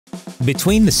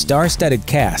Between the star-studded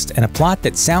cast and a plot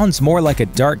that sounds more like a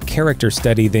dark character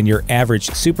study than your average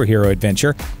superhero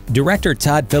adventure, director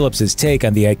Todd Phillips' take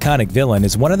on the iconic villain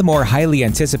is one of the more highly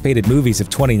anticipated movies of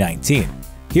 2019.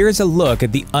 Here's a look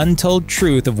at the untold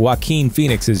truth of Joaquin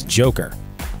Phoenix's Joker.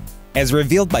 As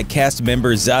revealed by cast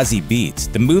member Zazie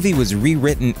Beetz, the movie was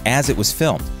rewritten as it was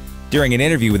filmed. During an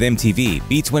interview with MTV,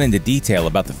 Beetz went into detail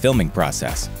about the filming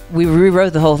process. We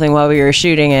rewrote the whole thing while we were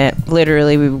shooting it.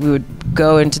 Literally, we would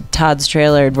go into Todd's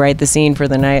trailer and write the scene for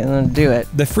the night and then do it.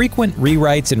 The frequent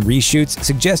rewrites and reshoots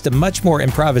suggest a much more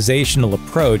improvisational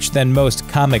approach than most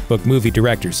comic book movie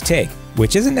directors take,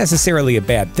 which isn't necessarily a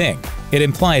bad thing. It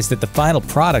implies that the final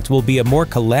product will be a more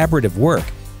collaborative work,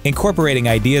 incorporating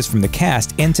ideas from the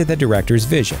cast into the director's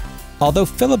vision. Although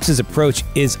Phillips' approach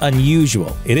is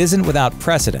unusual, it isn't without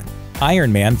precedent.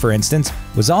 Iron Man, for instance,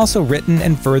 was also written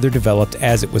and further developed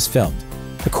as it was filmed.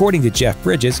 According to Jeff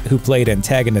Bridges, who played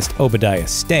antagonist Obadiah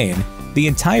Stane, the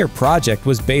entire project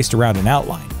was based around an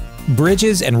outline.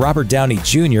 Bridges and Robert Downey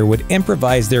Jr. would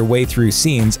improvise their way through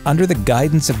scenes under the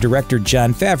guidance of director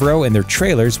Jon Favreau in their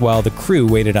trailers while the crew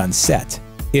waited on set.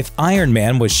 If Iron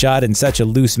Man was shot in such a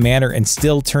loose manner and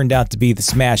still turned out to be the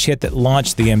smash hit that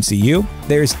launched the MCU,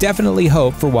 there's definitely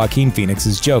hope for Joaquin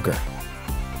Phoenix's Joker.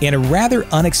 In a rather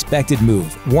unexpected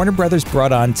move, Warner Bros.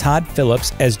 Brought on Todd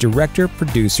Phillips as director,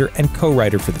 producer, and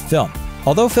co-writer for the film.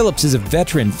 Although Phillips is a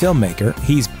veteran filmmaker,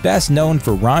 he's best known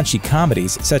for raunchy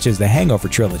comedies such as the Hangover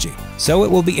trilogy, so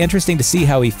it will be interesting to see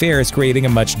how he fares creating a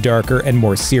much darker and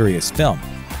more serious film.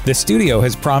 The studio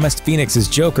has promised Phoenix's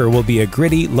Joker will be a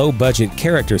gritty, low-budget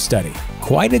character study,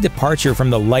 quite a departure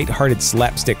from the light-hearted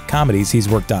slapstick comedies he's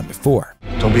worked on before.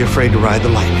 Don't be afraid to ride the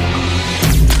lightning.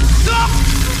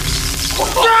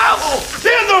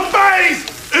 In the face!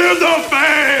 In the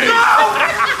face!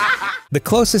 The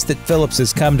closest that Phillips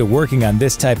has come to working on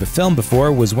this type of film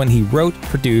before was when he wrote,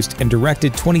 produced, and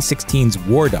directed 2016's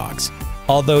War Dogs.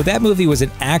 Although that movie was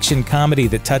an action comedy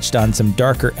that touched on some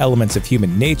darker elements of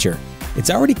human nature, it's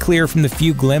already clear from the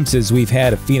few glimpses we've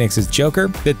had of Phoenix's Joker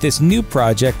that this new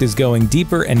project is going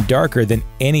deeper and darker than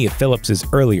any of Phillips's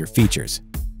earlier features.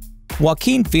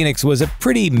 Joaquin Phoenix was a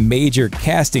pretty major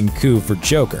casting coup for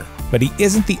Joker, but he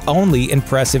isn't the only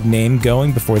impressive name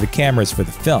going before the cameras for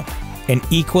the film. An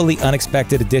equally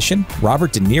unexpected addition,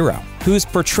 Robert De Niro, who's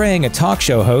portraying a talk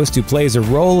show host who plays a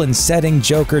role in setting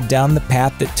Joker down the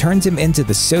path that turns him into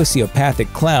the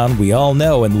sociopathic clown we all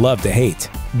know and love to hate.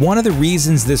 One of the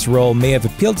reasons this role may have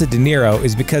appealed to De Niro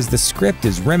is because the script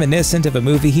is reminiscent of a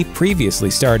movie he previously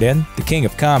starred in, The King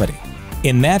of Comedy.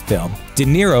 In that film, De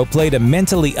Niro played a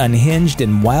mentally unhinged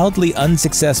and wildly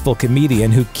unsuccessful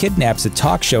comedian who kidnaps a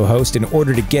talk show host in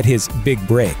order to get his big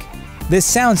break. This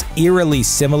sounds eerily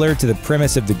similar to the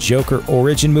premise of the Joker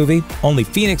origin movie, only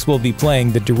Phoenix will be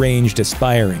playing the deranged,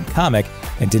 aspiring comic,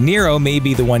 and De Niro may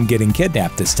be the one getting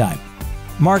kidnapped this time.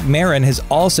 Marc Maron has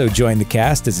also joined the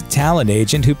cast as a talent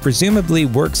agent who presumably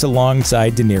works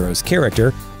alongside De Niro's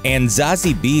character, and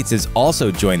Zazie Beetz has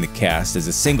also joined the cast as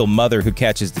a single mother who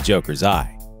catches the Joker's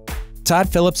eye. Todd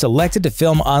Phillips elected to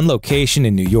film on location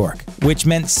in New York, which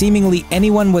meant seemingly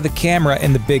anyone with a camera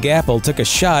in the Big Apple took a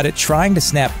shot at trying to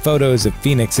snap photos of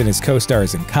Phoenix and his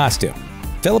co-stars in costume.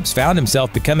 Phillips found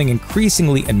himself becoming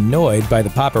increasingly annoyed by the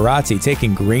paparazzi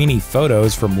taking grainy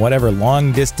photos from whatever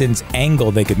long-distance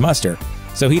angle they could muster,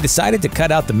 so he decided to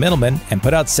cut out the middleman and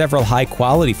put out several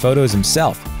high-quality photos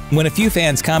himself. When a few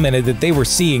fans commented that they were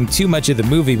seeing too much of the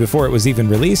movie before it was even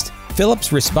released,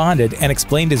 Phillips responded and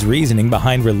explained his reasoning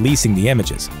behind releasing the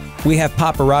images. "We have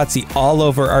paparazzi all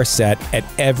over our set at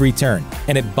every turn,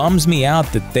 and it bums me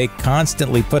out that they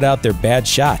constantly put out their bad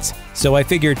shots, so I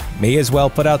figured may as well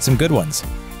put out some good ones."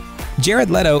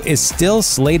 Jared Leto is still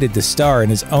slated to star in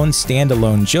his own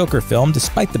standalone Joker film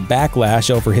despite the backlash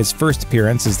over his first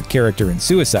appearance as the character in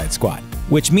Suicide Squad,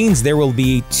 which means there will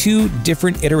be two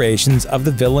different iterations of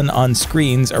the villain on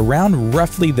screens around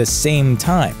roughly the same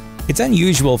time. It's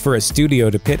unusual for a studio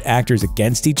to pit actors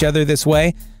against each other this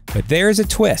way, but there's a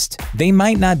twist. They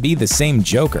might not be the same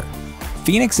Joker.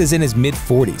 Phoenix is in his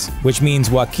mid-40s, which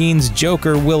means Joaquin's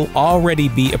Joker will already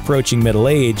be approaching middle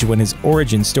age when his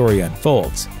origin story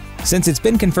unfolds. Since it's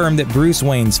been confirmed that Bruce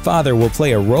Wayne's father will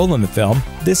play a role in the film,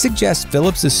 this suggests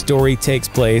Phillips' story takes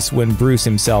place when Bruce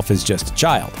himself is just a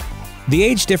child. The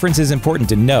age difference is important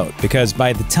to note because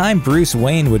by the time Bruce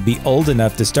Wayne would be old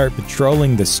enough to start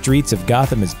patrolling the streets of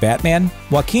Gotham as Batman,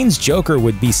 Joaquin's Joker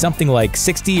would be something like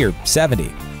 60 or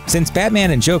 70. Since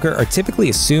Batman and Joker are typically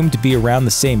assumed to be around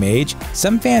the same age,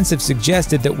 some fans have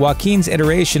suggested that Joaquin's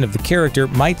iteration of the character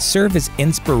might serve as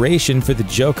inspiration for the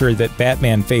Joker that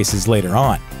Batman faces later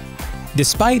on.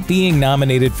 Despite being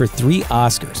nominated for 3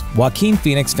 Oscars, Joaquin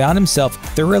Phoenix found himself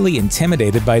thoroughly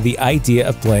intimidated by the idea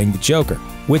of playing the Joker,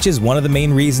 which is one of the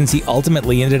main reasons he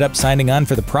ultimately ended up signing on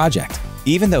for the project.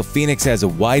 Even though Phoenix has a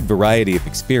wide variety of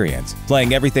experience,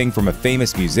 playing everything from a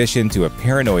famous musician to a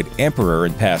paranoid emperor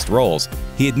in past roles,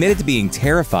 he admitted to being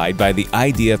terrified by the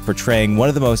idea of portraying one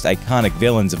of the most iconic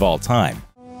villains of all time.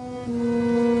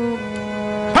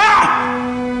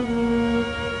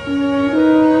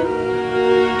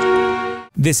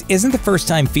 This isn't the first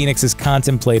time Phoenix has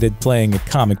contemplated playing a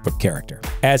comic book character,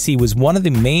 as he was one of the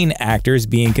main actors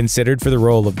being considered for the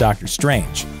role of Doctor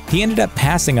Strange. He ended up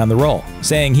passing on the role,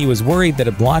 saying he was worried that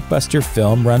a blockbuster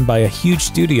film run by a huge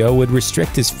studio would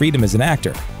restrict his freedom as an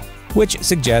actor, which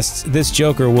suggests this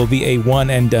Joker will be a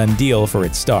one-and-done deal for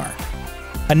its star.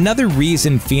 Another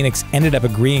reason Phoenix ended up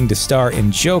agreeing to star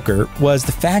in Joker was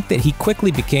the fact that he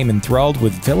quickly became enthralled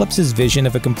with Phillips' vision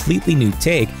of a completely new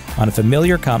take on a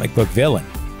familiar comic book villain.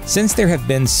 Since there have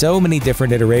been so many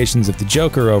different iterations of the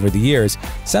Joker over the years,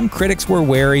 some critics were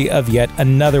wary of yet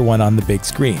another one on the big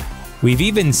screen. We've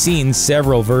even seen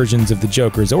several versions of the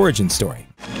Joker's origin story.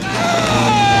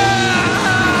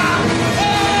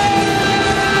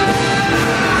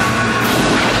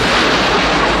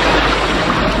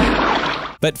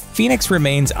 But Phoenix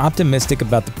remains optimistic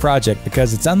about the project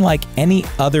because it's unlike any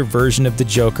other version of the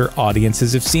Joker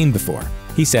audiences have seen before.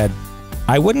 He said,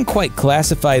 "I wouldn't quite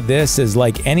classify this as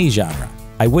like any genre.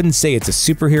 I wouldn't say it's a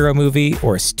superhero movie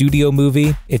or a studio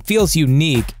movie. It feels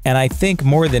unique, and I think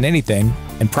more than anything,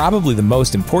 and probably the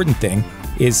most important thing,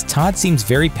 is Todd seems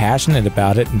very passionate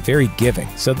about it and very giving,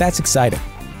 so that's exciting."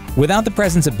 Without the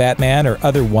presence of Batman or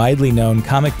other widely known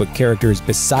comic book characters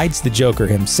besides the Joker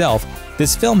himself,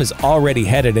 this film is already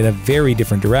headed in a very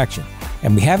different direction,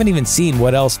 and we haven't even seen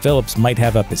what else Phillips might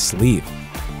have up his sleeve.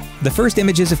 The first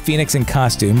images of Phoenix in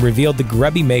costume revealed the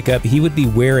grubby makeup he would be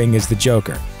wearing as the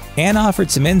Joker, and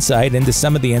offered some insight into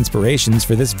some of the inspirations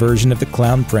for this version of the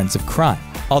Clown Prince of Crime.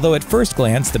 Although at first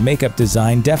glance the makeup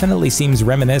design definitely seems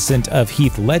reminiscent of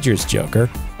Heath Ledger's Joker,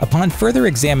 upon further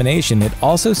examination it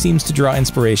also seems to draw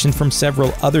inspiration from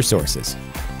several other sources.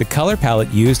 The color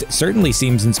palette used certainly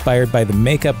seems inspired by the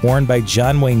makeup worn by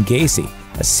John Wayne Gacy,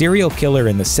 a serial killer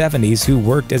in the 70s who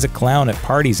worked as a clown at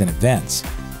parties and events.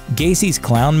 Gacy's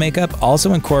clown makeup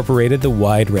also incorporated the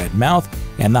wide red mouth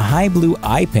and the high blue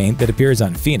eye paint that appears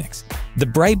on Phoenix. The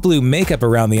bright blue makeup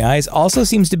around the eyes also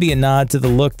seems to be a nod to the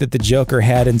look that the Joker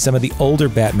had in some of the older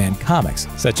Batman comics,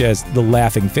 such as The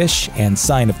Laughing Fish and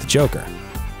Sign of the Joker.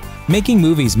 Making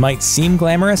movies might seem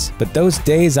glamorous, but those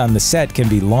days on the set can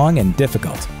be long and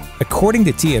difficult. According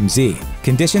to TMZ,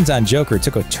 conditions on Joker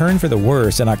took a turn for the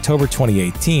worse in October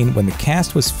 2018 when the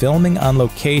cast was filming on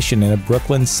location in a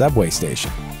Brooklyn subway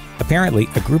station. Apparently,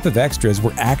 a group of extras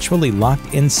were actually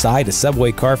locked inside a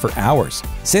subway car for hours.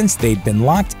 Since they'd been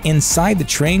locked inside the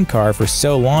train car for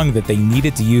so long that they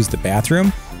needed to use the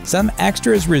bathroom, some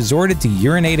extras resorted to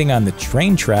urinating on the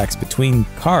train tracks between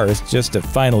cars just to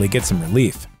finally get some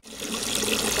relief.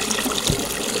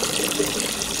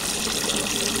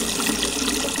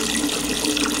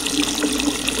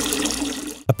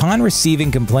 Upon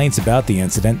receiving complaints about the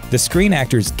incident, the Screen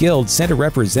Actors Guild sent a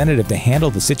representative to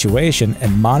handle the situation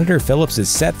and monitor Phillips'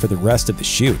 set for the rest of the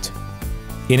shoot.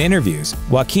 In interviews,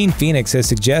 Joaquin Phoenix has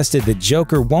suggested that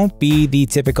Joker won't be the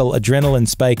typical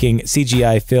adrenaline-spiking,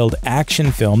 CGI-filled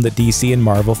action film that DC and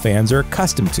Marvel fans are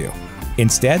accustomed to.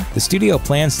 Instead, the studio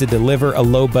plans to deliver a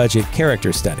low-budget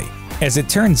character study. As it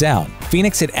turns out,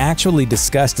 Phoenix had actually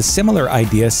discussed a similar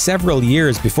idea several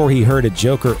years before he heard a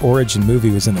Joker origin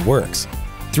movie was in the works.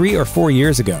 3 or 4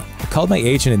 years ago, I called my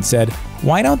agent and said,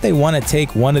 why don't they want to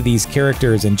take one of these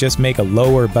characters and just make a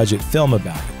lower budget film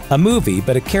about it? A movie,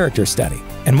 but a character study.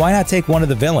 And why not take one of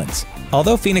the villains?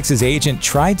 Although Phoenix's agent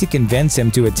tried to convince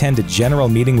him to attend a general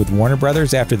meeting with Warner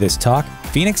Brothers after this talk,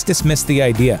 Phoenix dismissed the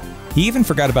idea. He even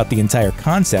forgot about the entire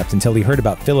concept until he heard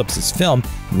about Phillips' film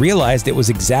and realized it was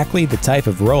exactly the type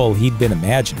of role he'd been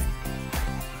imagining.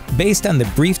 Based on the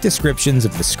brief descriptions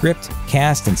of the script,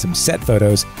 cast, and some set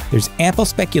photos, there's ample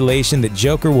speculation that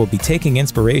Joker will be taking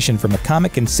inspiration from a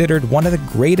comic considered one of the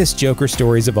greatest Joker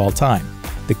stories of all time,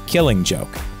 The Killing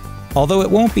Joke. Although it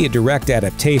won't be a direct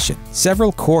adaptation,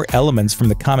 several core elements from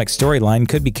the comic storyline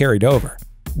could be carried over.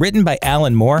 Written by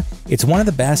Alan Moore, it's one of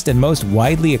the best and most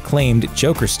widely acclaimed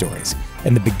Joker stories,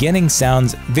 and the beginning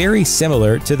sounds very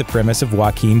similar to the premise of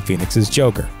Joaquin Phoenix's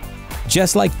Joker.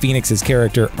 Just like Phoenix's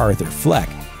character Arthur Fleck,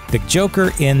 the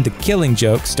Joker in The Killing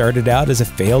Joke started out as a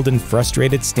failed and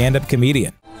frustrated stand-up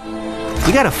comedian.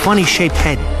 You got a funny shaped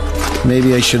head.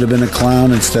 maybe I should have been a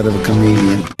clown instead of a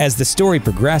comedian. As the story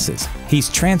progresses, he's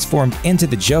transformed into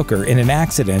the Joker in an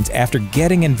accident after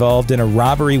getting involved in a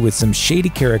robbery with some shady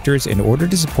characters in order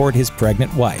to support his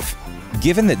pregnant wife.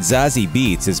 Given that Zazie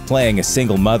Beetz is playing a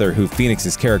single mother who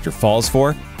Phoenix's character falls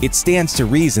for, it stands to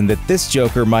reason that this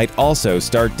Joker might also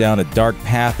start down a dark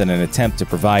path in an attempt to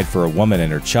provide for a woman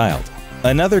and her child.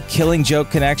 Another Killing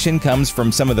Joke connection comes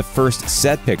from some of the first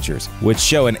set pictures, which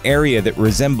show an area that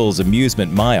resembles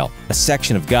Amusement Mile, a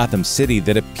section of Gotham City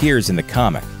that appears in the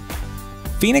comic.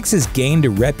 Phoenix has gained a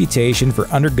reputation for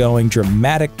undergoing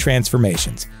dramatic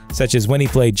transformations, such as when he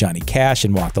played Johnny Cash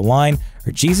in Walk the Line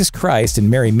or Jesus Christ in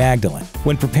Mary Magdalene.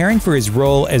 When preparing for his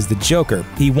role as the Joker,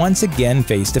 he once again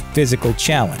faced a physical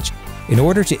challenge. In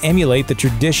order to emulate the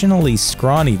traditionally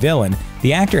scrawny villain,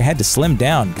 the actor had to slim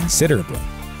down considerably.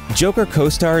 Joker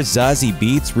co-star Zazie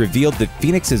Beetz revealed that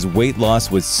Phoenix's weight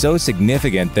loss was so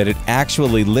significant that it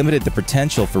actually limited the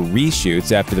potential for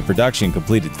reshoots after the production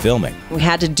completed filming. We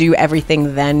had to do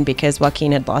everything then because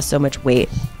Joaquin had lost so much weight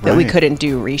that we couldn't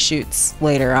do reshoots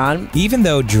later on. Even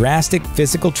though drastic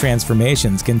physical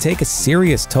transformations can take a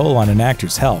serious toll on an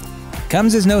actor's health, it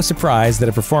comes as no surprise that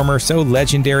a performer so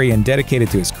legendary and dedicated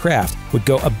to his craft would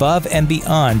go above and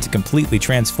beyond to completely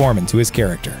transform into his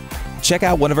character. Check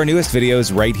out one of our newest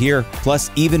videos right here,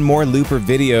 plus even more Looper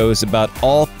videos about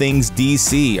all things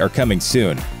DC are coming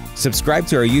soon. Subscribe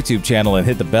to our YouTube channel and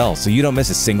hit the bell so you don't miss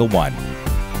a single one.